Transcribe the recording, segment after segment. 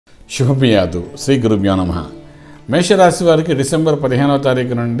శుభమియాదు శ్రీ గురుభ్యో నమః. మేషరాశి వారికి డిసెంబర్ 15వ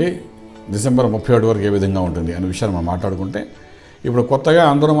తారీఖు నుండి డిసెంబర్ 31 వరకు ఏ విధంగా ఉంటుంది అనే విషయాన్ని మనం మాట్లాడుకుంటే, ఇప్పుడు కొత్తగా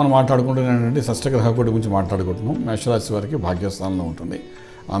అందరూ మనం మాట్లాడుకుంటున్నానంటే షష్టగ్రహ కూటి గురించి మాట్లాడుకుంటున్నాం. మేషరాశి వారికి భాగ్యస్థానంలో ఉంటుంది.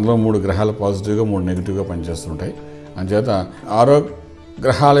 అందులో 3 గ్రహాలు పాజిటివ్గా 3 నెగిటివ్గా పనిచేస్తుంటాయి. అంచేత 6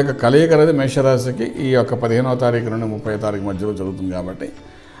 గ్రహాల యొక్క కలయిక అనేది మేషరాశికి ఈ యొక్క 15వ తారీఖు నుండి 30వ తారీఖు మధ్యలో జరుగుతుంది కాబట్టి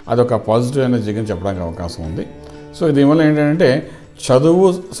అదొక పాజిటివ్ ఎనర్జీగా చెప్పడానికి అవకాశం ఉంది. సో దీనివల్ల ఏంటంటే చదువు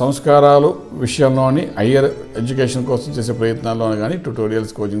సంస్కారాలు విషయంలోని హయ్యర్ ఎడ్యుకేషన్ కోసం చేసే ప్రయత్నాల్లోనే కానీ,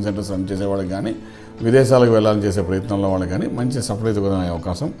 ట్యూటోరియల్స్ కోచింగ్ సెంటర్స్ రన్ చేసేవాళ్ళకి కానీ, విదేశాలకు వెళ్ళాలని చేసే ప్రయత్నంలో వాళ్ళకి కానీ మంచి సఫలీకరమైన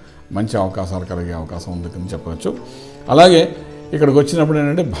అవకాశం, మంచి అవకాశాలు కలిగే అవకాశం ఉందని చెప్పవచ్చు. అలాగే ఇక్కడికి వచ్చినప్పుడు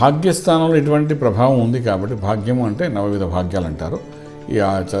ఏంటంటే భాగ్యస్థానంలో ఇటువంటి ప్రభావం ఉంది కాబట్టి, భాగ్యము అంటే నవవిధ భాగ్యాలు అంటారు. ఈ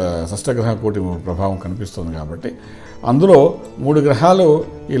షష్టగ్రహ కోటి ప్రభావం కనిపిస్తుంది కాబట్టి అందులో 3 గ్రహాలు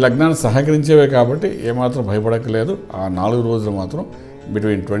ఈ లగ్నాన్ని సహకరించేవే కాబట్టి ఏమాత్రం భయపడక్కలేదు. ఆ 4 రోజులు మాత్రం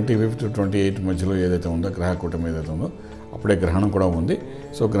బిట్వీన్ 25 to 28 మధ్యలో ఏదైతే ఉందో గ్రహ కూటమి ఏదైతే ఉందో అప్పుడే గ్రహణం కూడా ఉంది.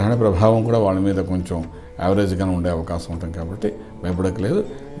 సో గ్రహణ ప్రభావం కూడా వాళ్ళ మీద కొంచెం యావరేజ్గానే ఉండే అవకాశం ఉంటుంది కాబట్టి భయపడక్కలేదు.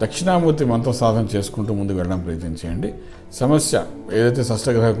 దక్షిణామూర్తి మంత్ర సాధన చేసుకుంటూ ముందుకు వెళ్ళడం ప్రయత్నం చేయండి. సమస్య ఏదైతే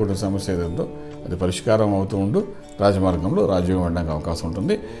షష్టగ్రహ కూటమి సమస్య ఏదైందో అది పరిష్కారం అవుతూ ఉంటూ రాజమార్గంలో రాజ్యం వెళ్ళడానికి అవకాశం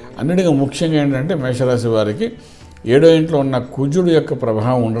ఉంటుంది. అన్నిటికీ ముఖ్యంగా ఏంటంటే మేషరాశి వారికి 7వ ఇంట్లో ఉన్న కుజుడు యొక్క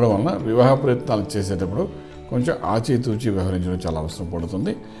ప్రభావం ఉండడం వలన వివాహ ప్రయత్నాలు చేసేటప్పుడు కొంచెం ఆచితూచి వ్యవహరించడం చాలా అవసరం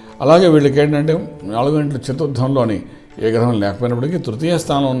పడుతుంది. అలాగే వీళ్ళకి ఏంటంటే 4వ ఇంట్లో చతుర్థంలోని ఏ గ్రహం లేకపోయినప్పటికీ తృతీయ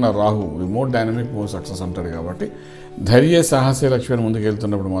స్థానంలో ఉన్న Rahu remote dynamic move success అంటాడు కాబట్టి ధైర్య సాహస లక్ష్యాన్ని ముందుకు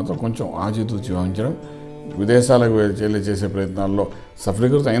వెళ్తున్నప్పుడు మాత్రం కొంచెం ఆచితూచి వ్యవహరించడం, విదేశాలకు వెళ్ళి చేసే ప్రయత్నాల్లో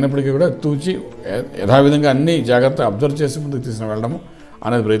సఫలీకృతం అయినప్పటికీ కూడా తూచి యథావిధంగా అన్ని జాగ్రత్త అబ్జర్వ్ చేసి ముందుకు తీసుకుని వెళ్ళడము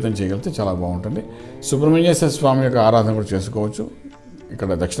అనేది ప్రయత్నం చేయగలిగితే చాలా బాగుంటుంది. సుబ్రహ్మణ్యేశ్వర స్వామి యొక్క ఆరాధన కూడా చేసుకోవచ్చు. ఇక్కడ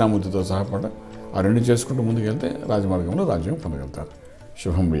దక్షిణామూర్తితో సహాపడ ఆ 2 చేసుకుంటూ ముందుకు వెళ్తే రాజమార్గంలో రాజ్యం పొందగలుగుతారు.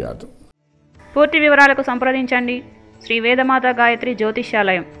 శుభం వ్యాధు. పూర్తి వివరాలకు సంప్రదించండి శ్రీ వేదమాత గాయత్రి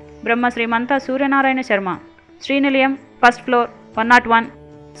జ్యోతిష్యాలయం, బ్రహ్మశ్రీ మంత సూర్యనారాయణ శర్మ, శ్రీ నిలయం, first floor, 101,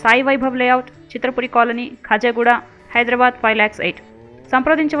 Sai Vaibhav layout, Chitrapuri colony, Khajaguda, Hyderabad 5,08,000.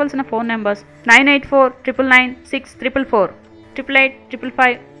 సంప్రదించవలసిన ఫోన్ నెంబర్స్ 98499644,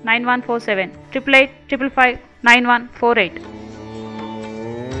 8855559147, 8855559148.